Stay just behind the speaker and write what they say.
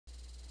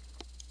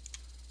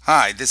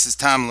Hi, this is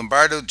Tom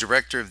Lombardo,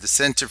 Director of the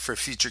Center for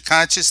Future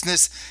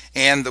Consciousness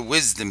and the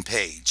Wisdom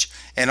page.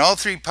 And all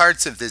three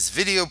parts of this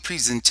video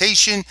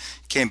presentation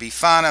can be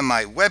found on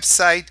my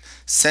website,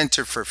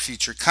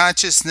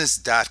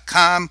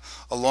 centerforfutureconsciousness.com,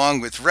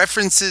 along with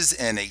references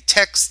and a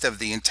text of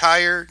the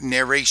entire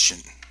narration.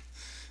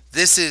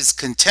 This is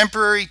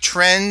Contemporary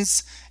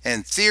Trends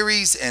and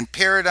Theories and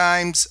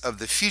Paradigms of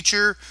the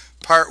Future,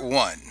 Part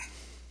 1.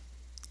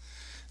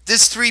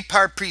 This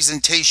three-part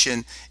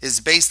presentation is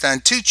based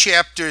on two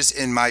chapters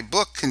in my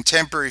book,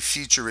 Contemporary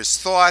Futurist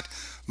Thought,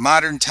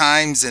 Modern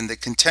Times and the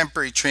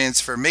Contemporary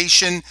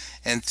Transformation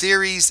and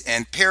Theories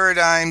and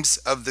Paradigms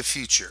of the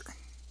Future.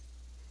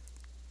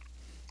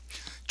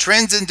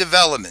 Trends and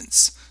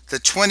Developments, the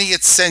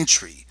 20th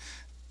Century,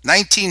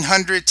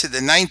 1900 to the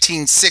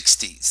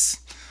 1960s.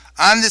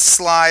 On this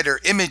slide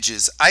are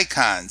images,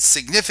 icons,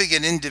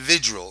 significant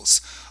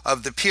individuals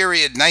of the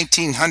period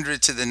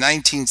 1900 to the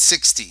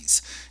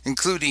 1960s,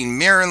 including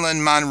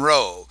Marilyn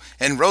Monroe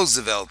and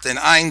Roosevelt and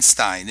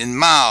Einstein and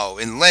Mao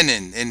and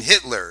Lenin and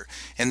Hitler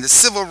and the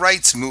Civil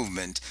Rights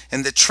Movement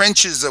and the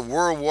trenches of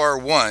World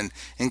War I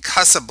and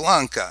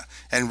Casablanca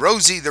and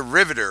Rosie the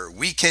Riveter,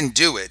 We Can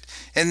Do It,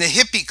 and the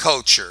hippie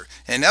culture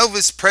and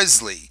Elvis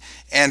Presley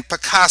and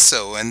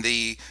Picasso and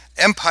the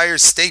Empire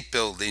State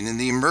Building and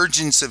the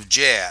emergence of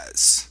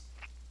jazz.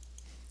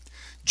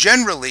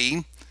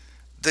 Generally,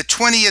 the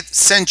 20th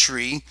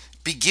century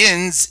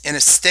begins in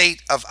a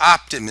state of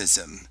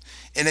optimism,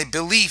 in a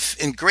belief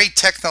in great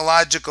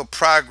technological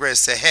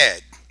progress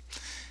ahead.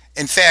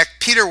 In fact,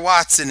 Peter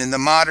Watson in The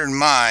Modern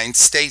Mind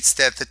states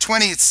that the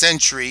 20th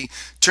century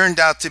turned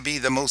out to be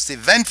the most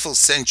eventful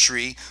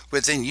century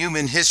within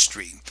human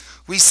history.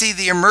 We see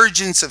the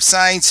emergence of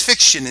science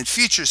fiction and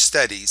future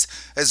studies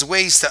as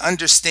ways to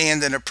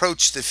understand and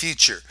approach the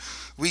future.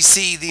 We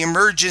see the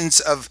emergence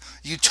of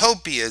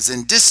utopias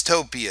and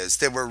dystopias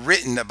that were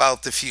written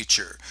about the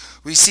future.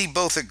 We see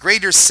both a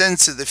greater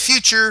sense of the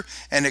future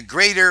and a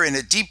greater and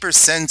a deeper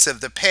sense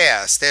of the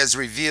past as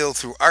revealed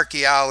through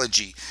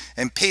archaeology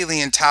and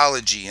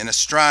paleontology and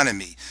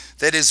astronomy.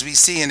 That is, we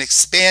see an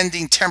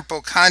expanding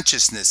temporal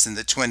consciousness in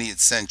the 20th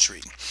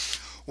century.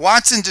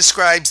 Watson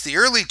describes the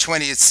early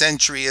 20th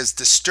century as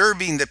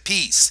disturbing the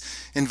peace,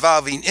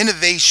 involving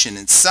innovation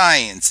in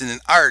science and in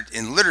art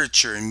and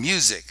literature and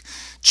music,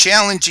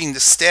 challenging the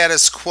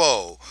status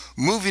quo,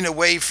 moving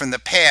away from the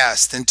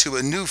past into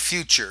a new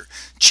future,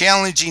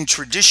 challenging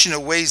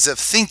traditional ways of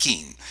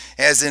thinking,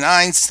 as in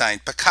Einstein,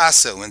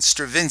 Picasso, and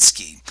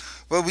Stravinsky.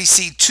 Well, we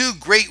see two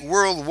great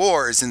world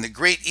wars and the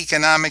Great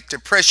Economic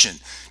Depression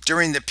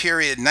during the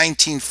period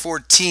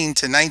 1914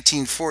 to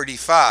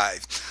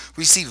 1945.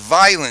 We see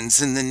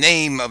violence in the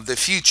name of the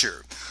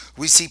future.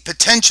 We see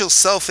potential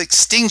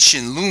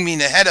self-extinction looming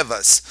ahead of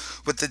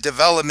us with the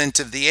development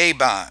of the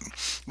A-bomb.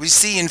 We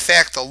see, in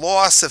fact, a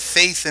loss of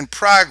faith in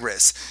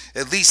progress,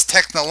 at least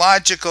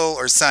technological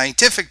or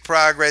scientific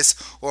progress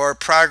or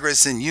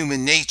progress in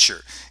human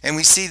nature. And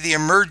we see the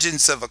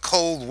emergence of a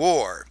Cold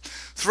War.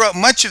 Throughout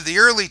much of the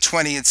early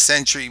 20th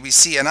century, we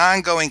see an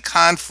ongoing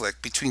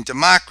conflict between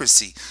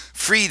democracy,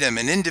 freedom,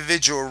 and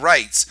individual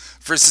rights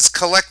versus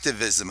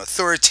collectivism,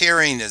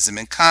 authoritarianism,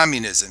 and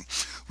communism.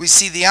 We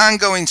see the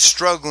ongoing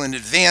struggle and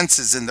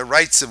advances in the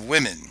rights of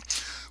women.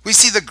 We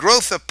see the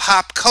growth of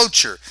pop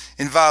culture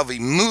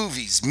involving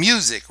movies,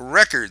 music,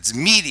 records,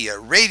 media,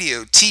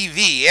 radio,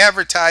 TV,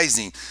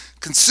 advertising,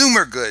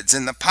 consumer goods,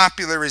 and the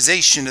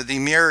popularization of the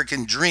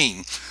American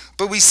dream.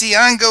 But we see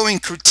ongoing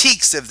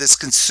critiques of this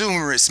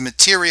consumerist,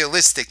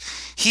 materialistic,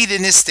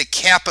 hedonistic,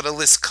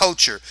 capitalist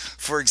culture,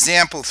 for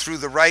example, through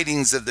the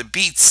writings of the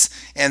Beats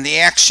and the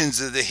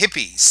actions of the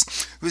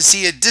hippies. We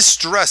see a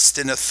distrust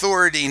in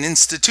authority and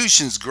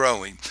institutions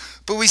growing,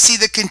 but we see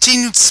the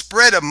continued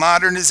spread of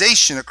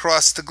modernization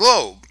across the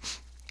globe.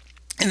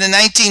 In the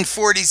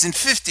 1940s and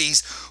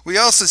 50s, we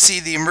also see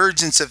the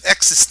emergence of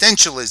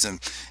existentialism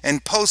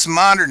and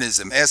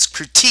postmodernism as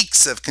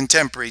critiques of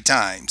contemporary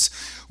times,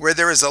 where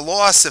there is a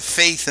loss of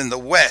faith in the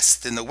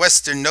West, in the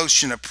Western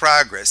notion of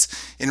progress,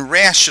 in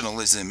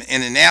rationalism,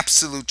 and in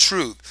absolute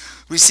truth.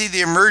 We see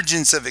the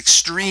emergence of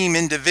extreme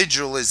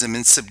individualism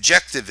and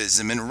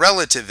subjectivism and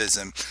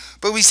relativism,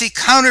 but we see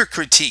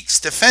counter-critiques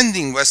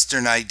defending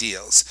Western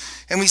ideals,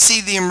 and we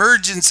see the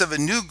emergence of a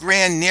new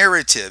grand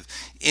narrative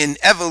in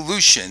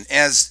evolution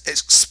as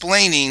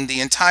explaining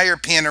the entire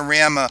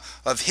panorama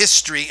of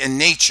history and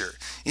nature.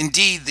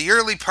 Indeed, the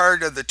early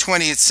part of the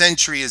 20th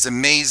century is a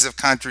maze of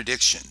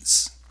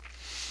contradictions.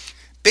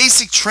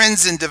 Basic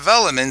trends and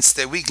developments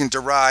that we can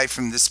derive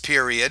from this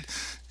period,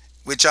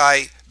 which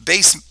I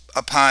base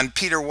upon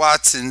Peter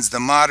Watson's The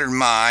Modern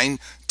Mind,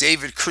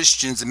 David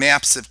Christian's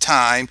Maps of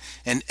Time,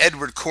 and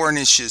Edward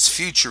Cornish's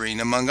Futuring,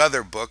 among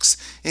other books,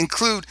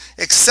 include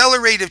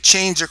accelerative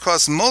change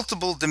across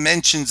multiple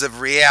dimensions of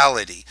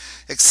reality,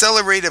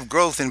 accelerative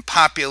growth in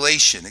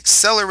population,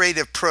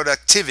 accelerative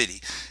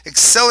productivity,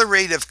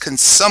 accelerative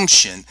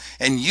consumption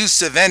and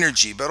use of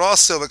energy, but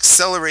also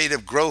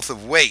accelerative growth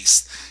of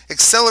waste,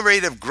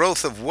 accelerative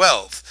growth of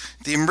wealth,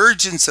 the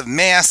emergence of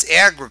mass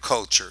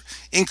agriculture,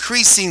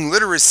 increasing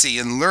literacy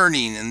and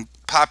learning in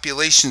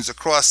populations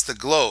across the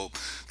globe,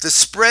 the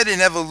spread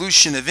and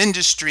evolution of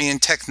industry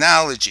and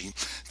technology,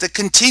 the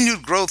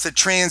continued growth of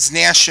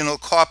transnational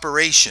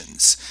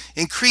corporations,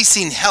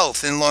 increasing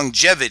health and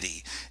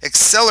longevity,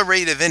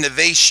 accelerative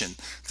innovation,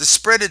 the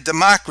spread of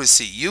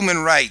democracy, human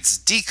rights,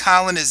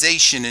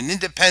 decolonization, and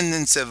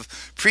independence of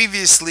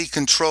previously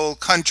controlled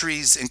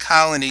countries and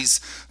colonies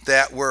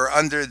that were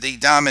under the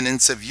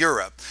dominance of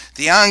Europe,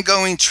 the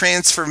ongoing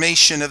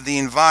transformation of the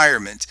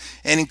environment,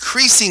 and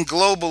increasing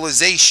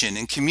globalization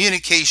in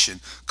communication,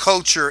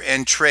 culture,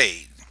 and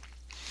trade.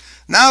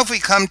 Now if we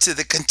come to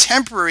the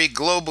contemporary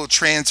global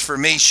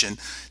transformation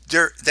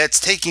that's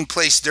taking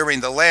place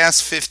during the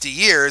last 50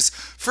 years,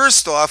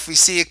 first off, we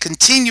see a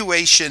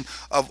continuation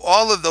of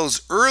all of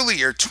those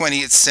earlier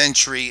 20th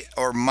century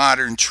or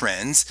modern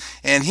trends.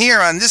 And here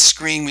on this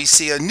screen, we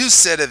see a new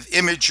set of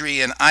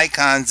imagery and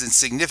icons and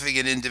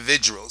significant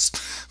individuals.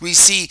 We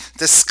see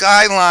the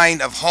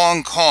skyline of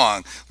Hong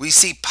Kong. We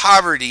see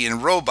poverty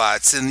and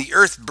robots and the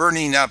earth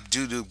burning up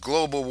due to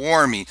global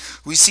warming.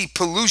 We see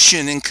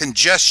pollution and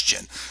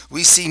congestion.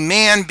 We see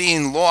man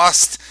being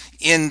lost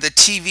in the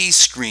TV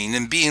screen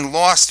and being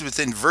lost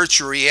within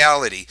virtual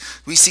reality.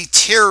 We see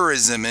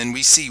terrorism and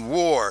we see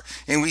war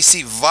and we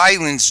see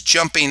violence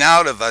jumping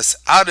out of us,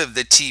 out of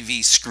the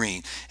TV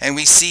screen. And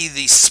we see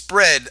the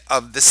spread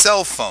of the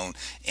cell phone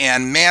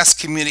and mass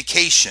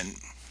communication.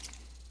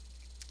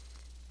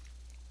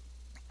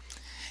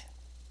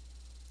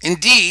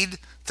 Indeed,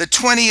 the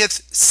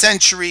 20th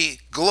century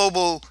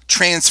global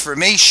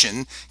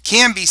transformation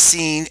can be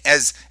seen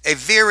as a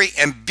very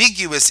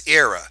ambiguous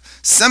era.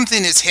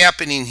 Something is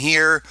happening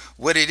here.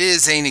 What it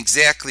is ain't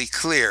exactly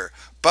clear.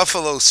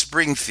 Buffalo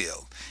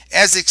Springfield.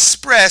 As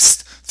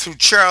expressed through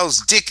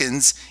Charles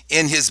Dickens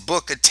in his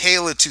book A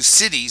Tale of Two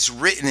Cities,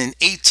 written in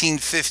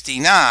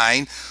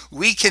 1859,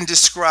 we can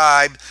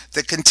describe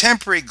the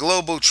contemporary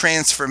global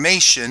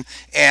transformation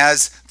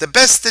as the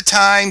best of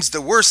times,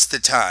 the worst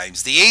of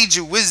times, the age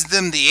of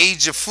wisdom, the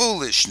age of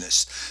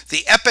foolishness,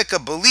 the epoch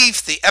of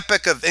belief, the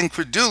epoch of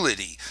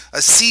incredulity,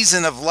 a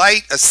season of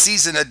light, a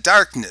season of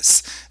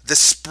darkness, the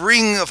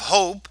spring of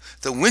hope,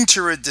 the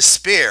winter of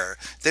despair,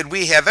 that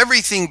we have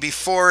everything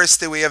before us,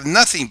 that we have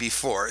nothing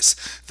before us.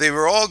 They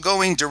were all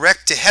going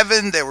direct to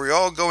heaven, they were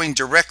all going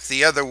direct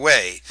the other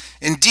way.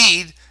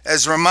 Indeed,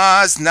 as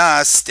Ramaz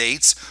Nas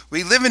states,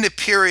 we live in a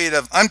period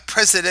of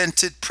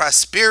unprecedented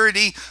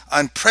prosperity,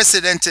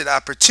 unprecedented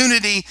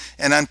opportunity,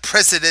 and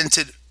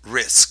unprecedented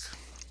risk.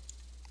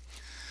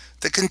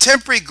 The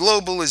contemporary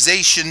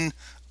globalization,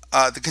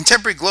 the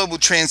contemporary global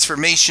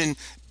transformation,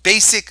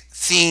 basic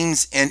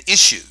themes and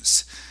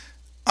issues.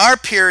 Our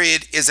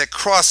period is a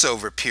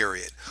crossover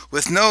period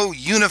with no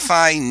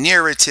unifying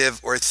narrative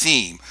or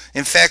theme.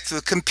 In fact,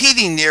 with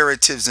competing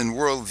narratives and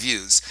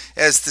worldviews,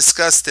 as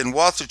discussed in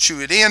Walter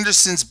Truett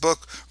Anderson's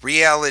book,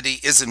 Reality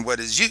Isn't What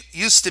It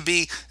Used to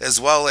Be, as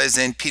well as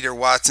in Peter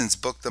Watson's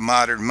book, The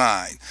Modern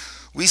Mind.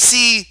 We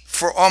see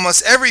for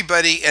almost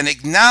everybody an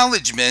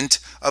acknowledgement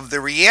of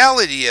the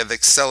reality of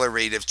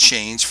accelerative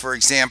change, for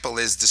example,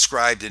 as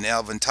described in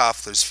Alvin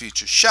Toffler's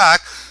Future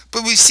Shock,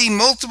 but we see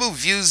multiple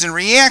views and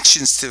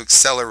reactions to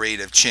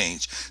accelerative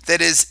change.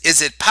 That is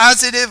it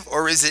positive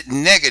or is it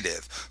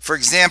negative? For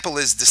example,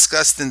 as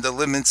discussed in The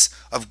Limits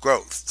of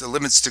Growth, The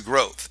Limits to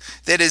Growth.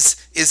 That is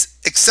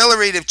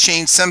accelerative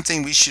change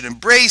something we should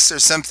embrace or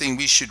something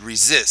we should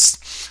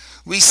resist?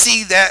 We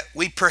see that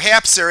we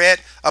perhaps are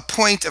at a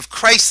point of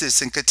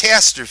crisis and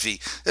catastrophe,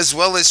 as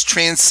well as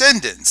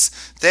transcendence.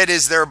 That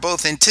is, there are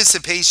both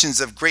anticipations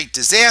of great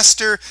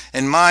disaster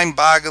and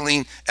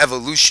mind-boggling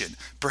evolution.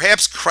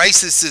 Perhaps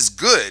crisis is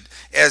good,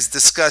 as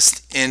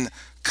discussed in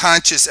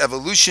Conscious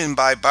Evolution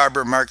by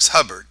Barbara Marx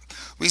Hubbard.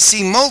 We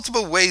see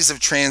multiple ways of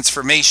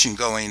transformation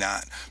going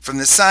on, from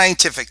the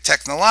scientific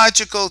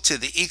technological to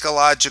the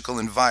ecological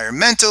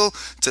environmental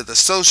to the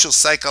social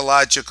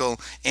psychological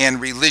and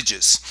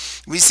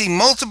religious. We see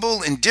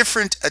multiple and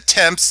different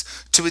attempts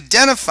to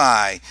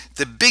identify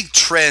the big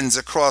trends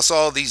across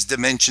all these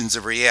dimensions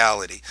of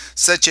reality,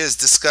 such as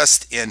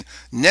discussed in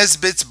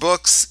Nesbitt's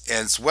books,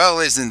 as well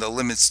as in The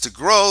Limits to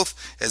Growth,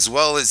 as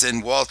well as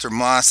in Walter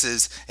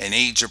Moss's An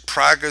Age of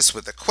Progress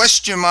with a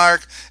question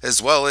mark,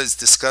 as well as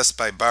discussed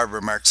by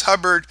Barbara Marx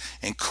Hubbard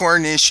and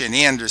Cornish and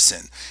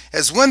Anderson.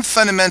 As one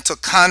fundamental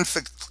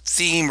conflict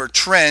theme or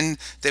trend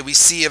that we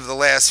see of the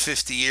last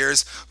 50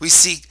 years, we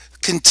see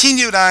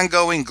continued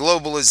ongoing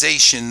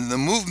globalization, the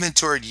movement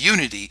toward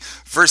unity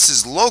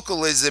versus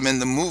localism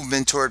and the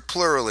movement toward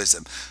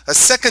pluralism. A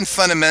second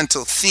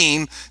fundamental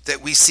theme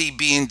that we see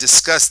being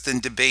discussed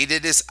and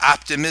debated is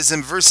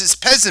optimism versus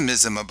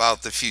pessimism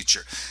about the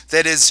future.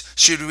 That is,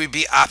 should we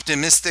be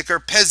optimistic or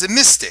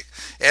pessimistic,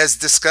 as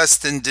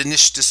discussed in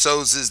Dinesh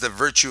D'Souza's The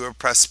Virtue of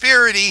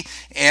Prosperity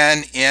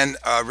and in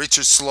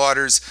Richard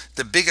Slaughter's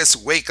The Biggest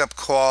Wake-Up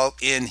Call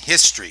in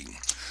History.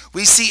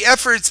 We see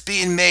efforts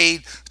being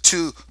made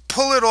to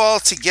pull it all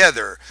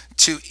together,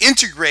 to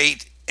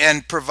integrate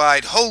and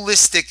provide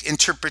holistic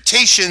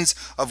interpretations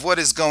of what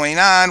is going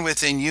on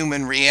within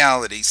human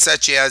reality,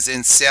 such as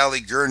in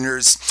Sally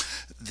Gerner's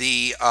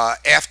the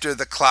After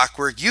the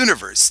Clockwork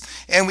Universe.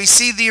 And we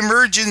see the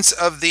emergence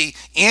of the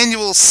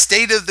annual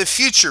State of the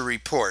Future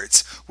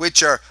reports,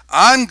 which are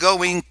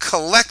ongoing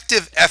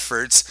collective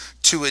efforts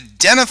to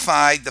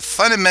identify the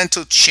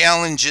fundamental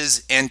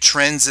challenges and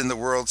trends in the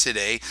world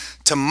today,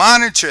 to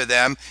monitor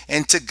them,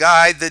 and to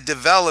guide the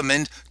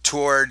development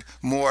toward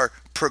more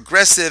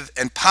progressive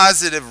and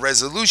positive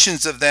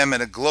resolutions of them at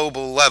a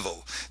global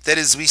level. That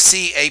is, we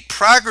see a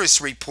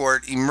progress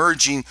report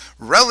emerging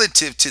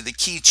relative to the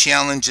key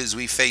challenges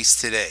we face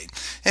today.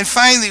 And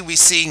finally, we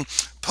see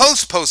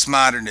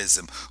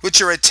postmodernism,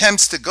 which are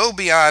attempts to go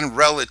beyond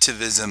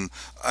relativism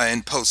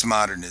and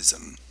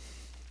postmodernism.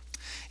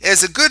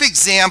 As a good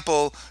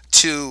example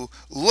to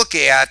look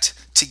at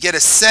to get a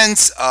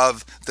sense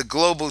of the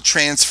global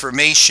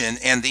transformation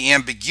and the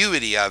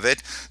ambiguity of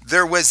it,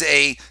 there was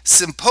a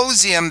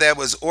symposium that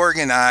was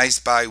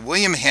organized by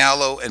William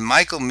Hallow and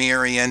Michael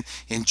Marion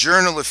in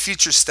Journal of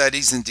Future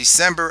Studies in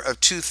December of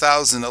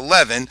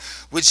 2011,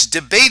 which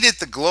debated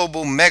the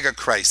global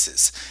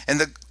megacrisis. And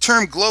the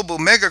term global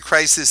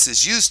megacrisis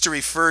is used to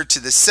refer to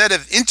the set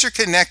of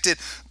interconnected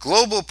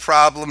global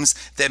problems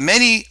that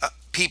many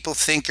people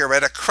think are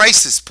at a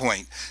crisis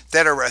point,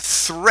 that are a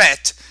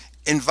threat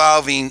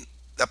involving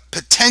the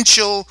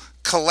potential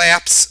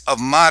collapse of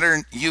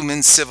modern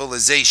human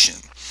civilization.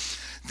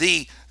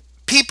 The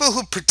people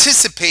who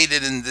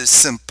participated in this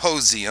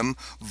symposium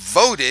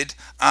voted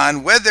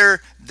on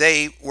whether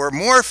they were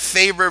more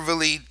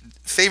favorably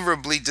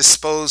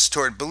disposed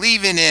toward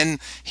believing in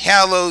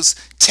Hallow's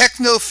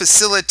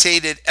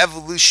techno-facilitated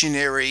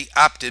evolutionary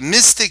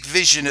optimistic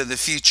vision of the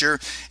future,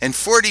 and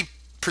 40%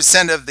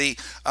 of the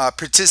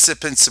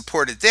participants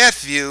supported that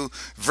view,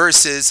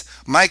 versus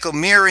Michael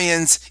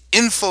Marion's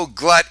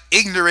infoglut,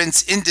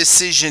 ignorance,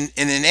 indecision,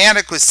 and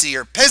inadequacy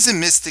or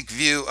pessimistic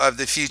view of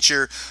the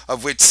future,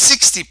 of which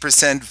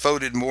 60%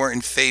 voted more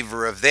in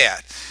favor of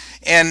that.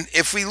 And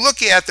if we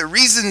look at the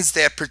reasons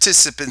that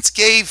participants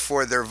gave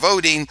for their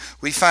voting,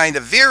 we find a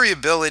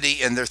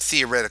variability in their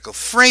theoretical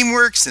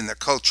frameworks, in their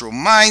cultural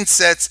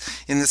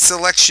mindsets, in the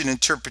selection and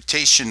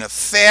interpretation of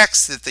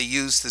facts that they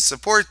use to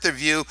support their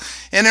view,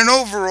 and an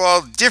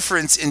overall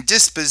difference in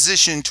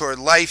disposition toward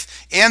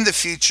life and the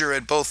future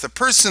at both a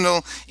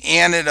personal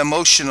and an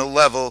emotional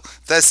level,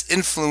 thus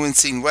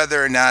influencing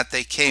whether or not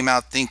they came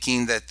out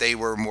thinking that they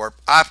were more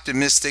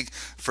optimistic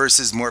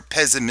versus more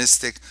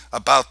pessimistic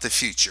about the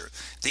future.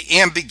 The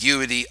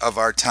ambiguity of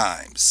our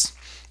times.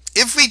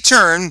 If we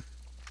turn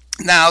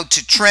now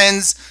to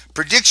trends,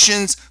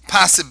 predictions,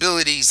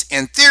 possibilities,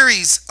 and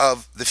theories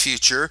of the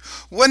future,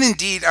 what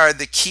indeed are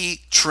the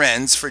key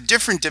trends for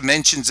different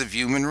dimensions of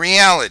human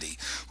reality?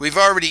 We've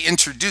already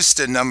introduced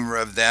a number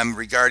of them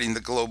regarding the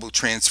global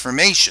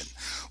transformation.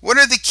 What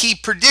are the key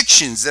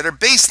predictions that are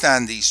based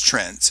on these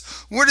trends?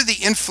 What are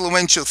the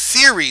influential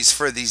theories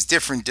for these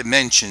different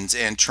dimensions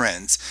and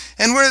trends?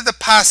 And what are the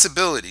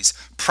possibilities,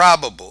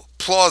 probable,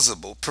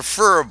 plausible,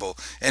 preferable,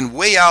 and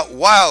way out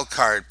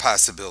wildcard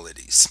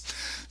possibilities?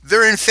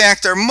 There, in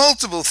fact, are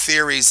multiple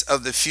theories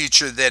of the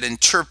future that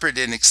interpret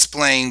and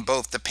explain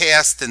both the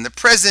past and the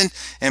present,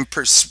 and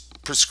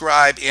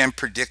prescribe and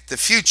predict the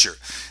future.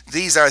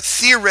 These are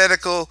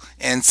theoretical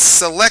and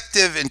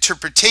selective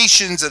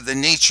interpretations of the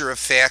nature of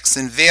facts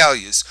and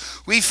values.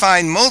 We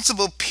find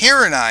multiple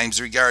paradigms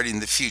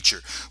regarding the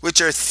future,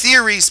 which are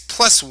theories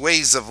plus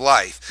ways of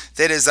life,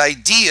 that is,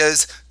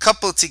 ideas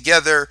coupled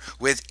together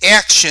with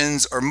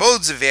actions or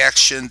modes of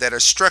action that are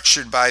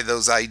structured by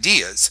those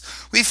ideas.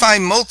 We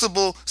find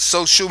multiple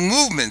social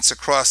movements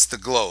across the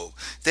globe,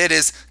 that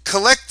is,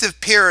 collective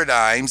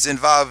paradigms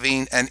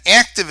involving an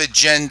active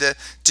agenda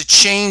to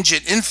change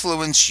and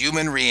influence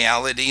human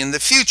reality in the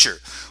future.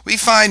 We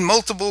find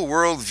multiple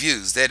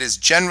worldviews, that is,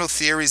 general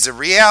theories of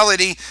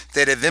reality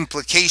that have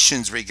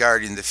implications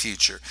regarding the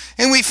future.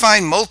 And we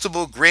find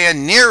multiple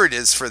grand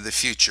narratives for the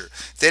future,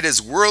 that is,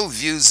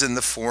 worldviews in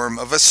the form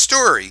of a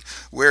story,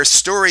 where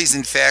stories,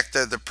 in fact,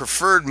 are the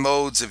preferred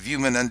modes of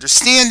human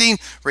understanding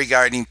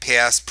regarding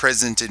past,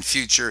 present, and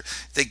future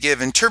that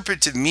give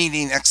interpretive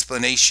meaning,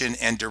 explanation,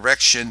 and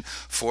direction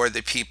for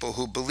the people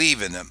who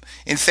believe in them.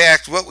 In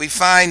fact, what we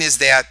find is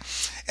that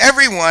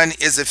everyone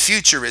is a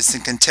futurist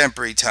in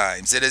contemporary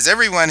times. That is,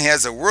 everyone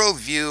has a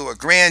worldview, a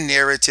grand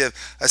narrative,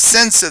 a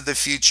sense of the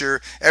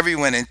future.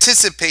 Everyone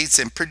anticipates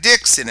and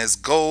predicts and has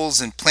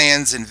goals and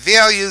plans and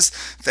values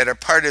that are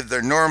part of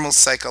their normal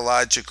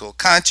psychological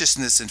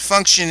consciousness and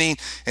functioning,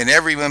 and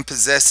everyone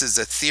possesses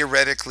a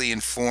theoretically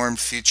informed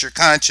future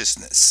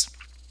consciousness.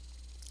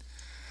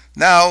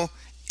 Now,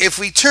 if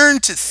we turn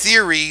to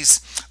theories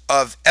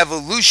of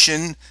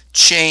evolution,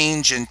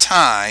 change, and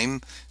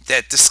time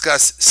that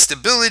discuss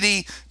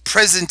stability,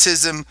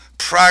 presentism,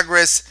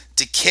 progress,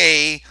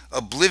 decay,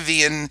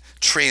 oblivion,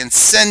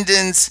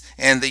 transcendence,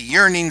 and the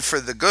yearning for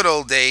the good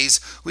old days,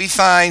 we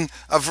find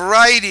a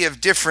variety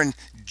of different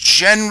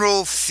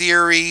general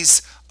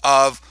theories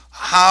of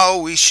how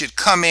we should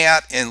come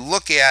at and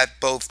look at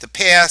both the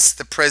past,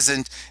 the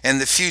present, and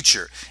the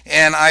future.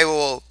 And I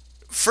will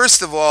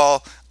first of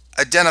all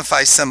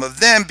identify some of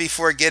them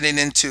before getting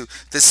into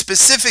the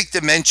specific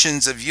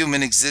dimensions of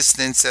human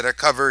existence that are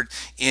covered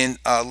in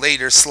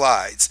later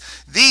slides.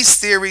 These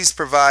theories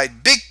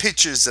provide big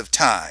pictures of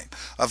time,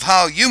 of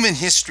how human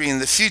history in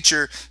the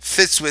future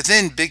fits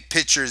within big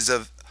pictures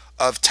of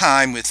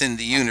time within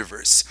the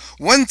universe.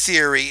 One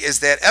theory is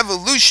that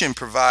evolution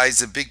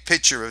provides a big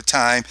picture of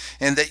time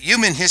and that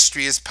human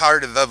history is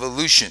part of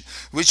evolution,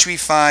 which we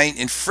find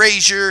in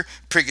Fraser,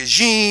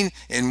 Prigogine,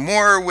 in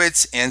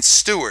Morowitz, and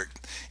Stewart.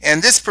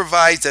 And this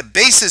provides a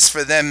basis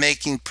for them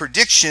making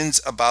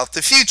predictions about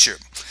the future.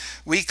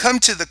 We come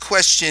to the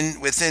question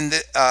within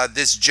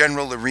this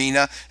general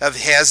arena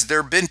of has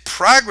there been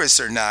progress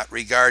or not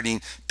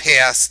regarding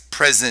past,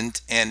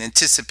 present, and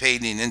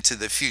anticipating into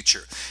the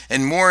future.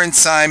 And Moore and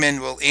Simon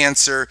will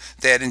answer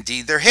that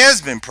indeed there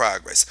has been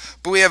progress.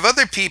 But we have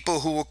other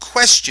people who will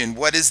question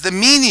what is the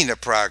meaning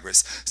of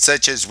progress,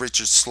 such as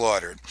Richard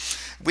Slaughter.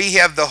 We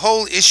have the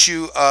whole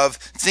issue of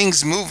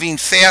things moving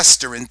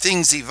faster and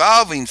things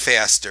evolving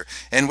faster,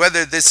 and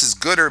whether this is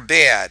good or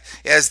bad,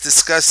 as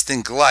discussed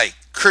in Gleick,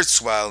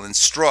 Kurzweil, and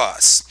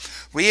Strauss.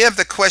 We have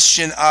the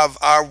question of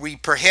are we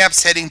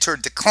perhaps heading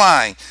toward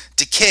decline,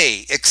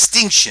 decay,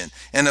 extinction,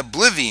 and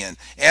oblivion,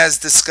 as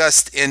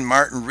discussed in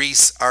Martin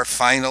Rees' Our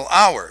Final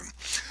Hour.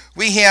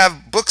 We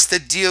have books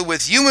that deal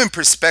with human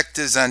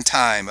perspectives on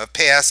time, of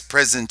past,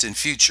 present, and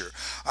future.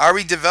 Are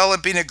we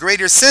developing a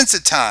greater sense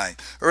of time,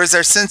 or is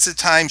our sense of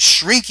time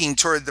shrinking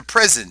toward the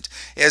present,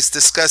 as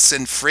discussed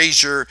in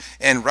Fraser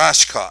and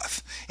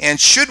Rashkoff? And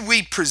should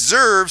we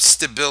preserve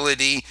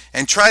stability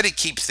and try to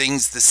keep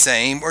things the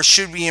same, or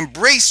should we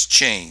embrace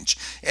change,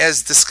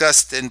 as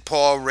discussed in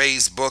Paul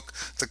Ray's book,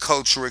 The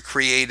Cultural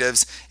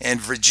Creatives, and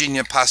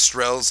Virginia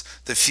Pastrell's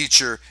The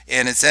Future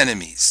and Its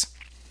Enemies?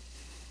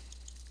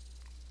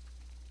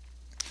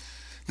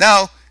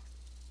 Now,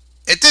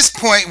 at this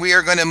point, we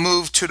are going to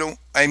move to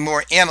a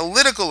more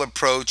analytical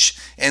approach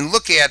and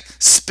look at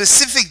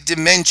specific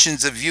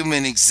dimensions of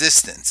human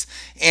existence.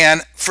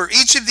 And for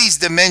each of these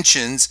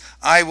dimensions,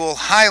 I will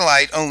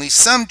highlight only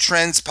some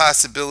trends,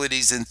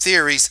 possibilities, and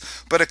theories,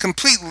 but a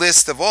complete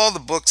list of all the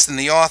books and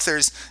the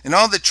authors and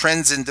all the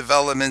trends and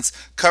developments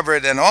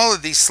covered in all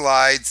of these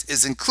slides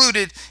is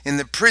included in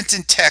the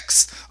printed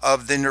text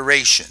of the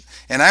narration.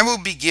 And I will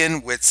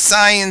begin with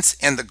science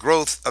and the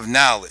growth of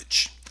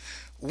knowledge.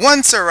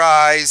 Once our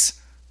eyes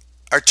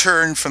are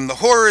turned from the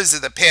horrors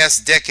of the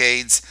past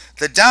decades,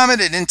 the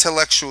dominant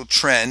intellectual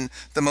trend,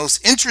 the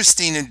most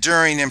interesting,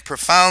 enduring, and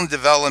profound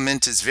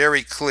development is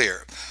very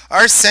clear.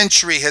 Our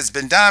century has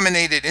been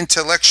dominated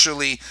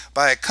intellectually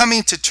by a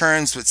coming to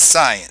terms with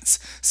science.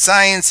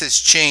 Science has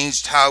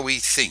changed how we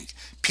think.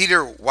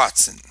 Peter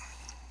Watson.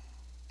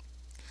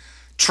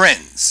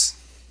 Trends.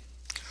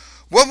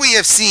 What we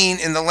have seen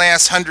in the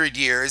last 100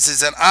 years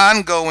is an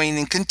ongoing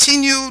and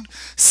continued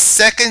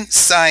second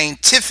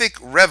scientific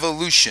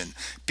revolution,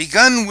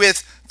 begun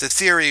with the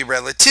theory of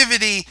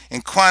relativity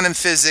and quantum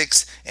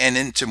physics, and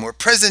into more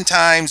present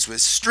times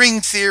with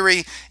string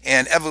theory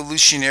and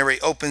evolutionary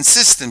open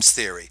systems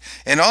theory.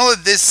 And all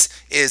of this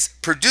is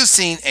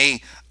producing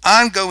a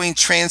ongoing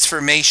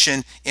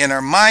transformation in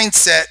our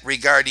mindset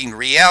regarding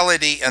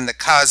reality and the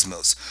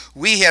cosmos.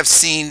 We have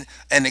seen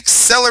an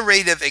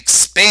accelerative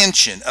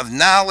expansion of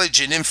knowledge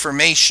and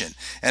information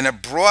and a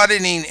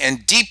broadening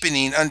and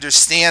deepening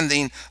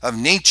understanding of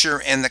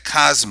nature and the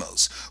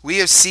cosmos. We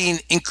have seen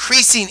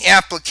increasing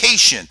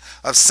application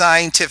of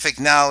scientific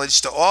knowledge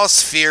to all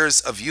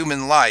spheres of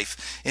human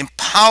life,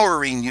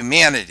 empowering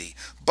humanity.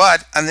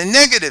 But on the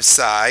negative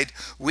side,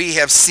 we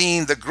have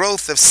seen the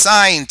growth of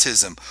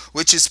scientism,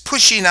 which is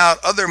pushing out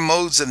other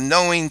modes of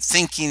knowing,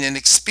 thinking, and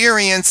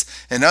experience,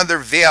 and other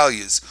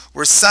values,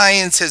 where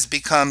science has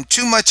become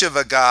too much of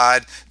a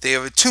god. They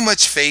have too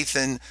much faith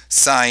in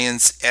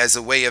science as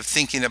a way of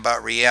thinking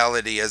about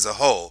reality as a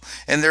whole.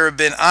 And there have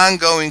been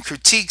ongoing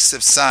critiques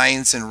of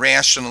science and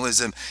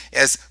rationalism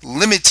as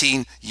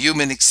limiting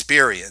human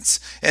experience.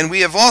 And we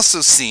have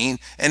also seen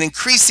an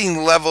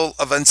increasing level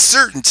of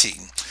uncertainty,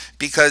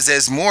 because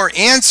as more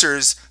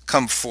answers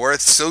come forth,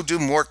 so do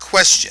more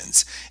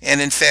questions. And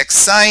in fact,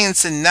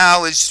 science and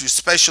knowledge through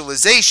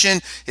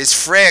specialization is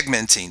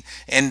fragmenting.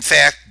 In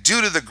fact,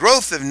 due to the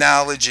growth of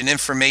knowledge and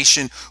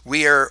information,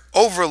 we are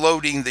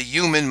overloading the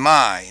human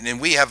mind, and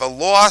we have a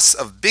loss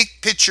of big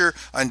picture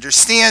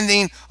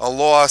understanding, a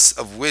loss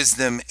of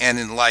wisdom and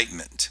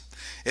enlightenment.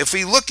 If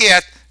we look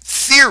at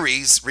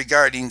theories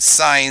regarding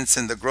science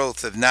and the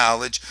growth of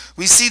knowledge,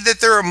 we see that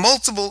there are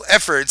multiple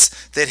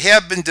efforts that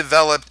have been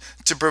developed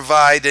to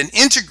provide an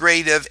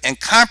integrative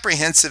and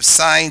comprehensive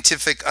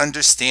scientific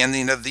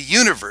understanding of the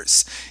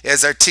universe,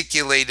 as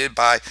articulated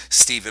by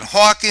Stephen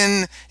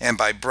Hawking and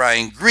by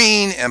Brian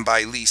Greene and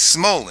by Lee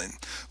Smolin.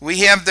 We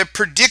have the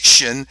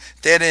prediction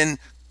that in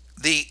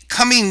the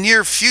coming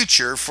near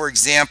future, for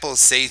example,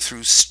 say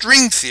through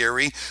string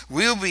theory,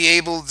 we'll be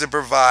able to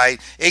provide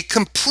a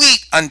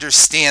complete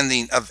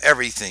understanding of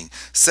everything,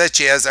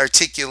 such as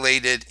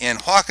articulated in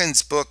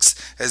Hawkins' books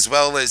as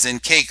well as in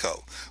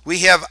Keiko. We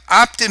have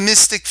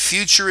optimistic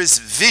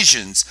futurist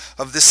visions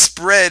of the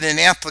spread and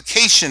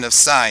application of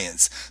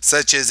science,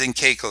 such as in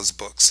Keiko's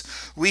books.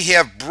 We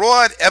have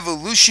broad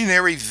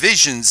evolutionary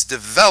visions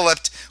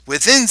developed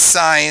within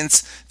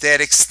science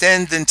that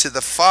extend into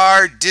the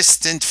far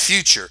distant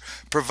future,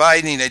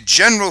 providing a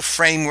general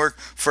framework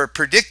for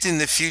predicting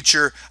the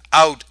future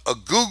out a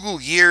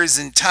Google years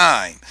in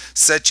time,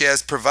 such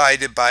as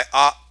provided by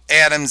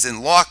Adams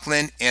and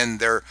Laughlin in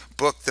their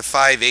book, The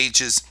 5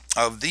 Ages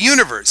of the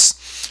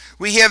Universe.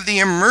 We have the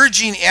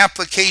emerging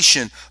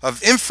application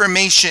of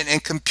information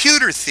and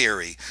computer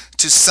theory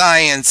to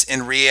science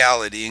and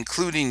reality,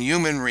 including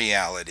human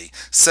reality,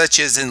 such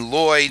as in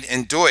Lloyd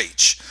and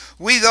Deutsch.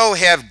 We, though,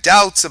 have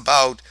doubts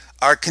about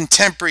our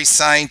contemporary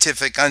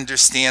scientific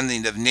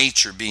understanding of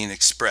nature being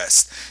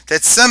expressed,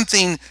 that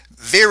something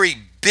very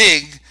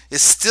big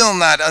is still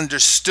not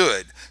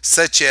understood,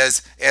 such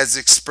as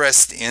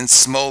expressed in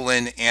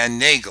Smolin and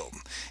Nagel.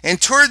 And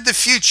toward the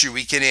future,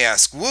 we can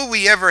ask, will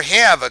we ever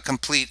have a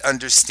complete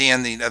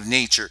understanding of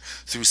nature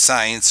through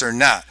science or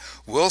not?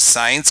 Will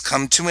science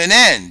come to an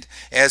end,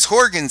 as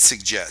Horgan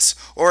suggests?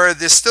 Or are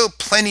there still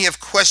plenty of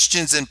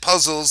questions and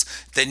puzzles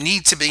that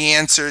need to be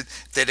answered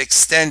that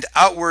extend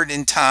outward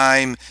in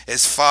time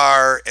as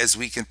far as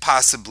we can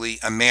possibly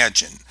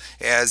imagine,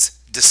 as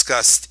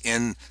discussed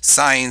in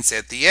Science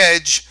at the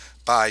Edge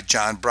by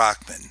John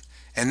Brockman?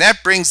 And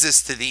that brings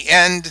us to the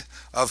end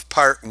of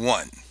part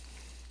 1.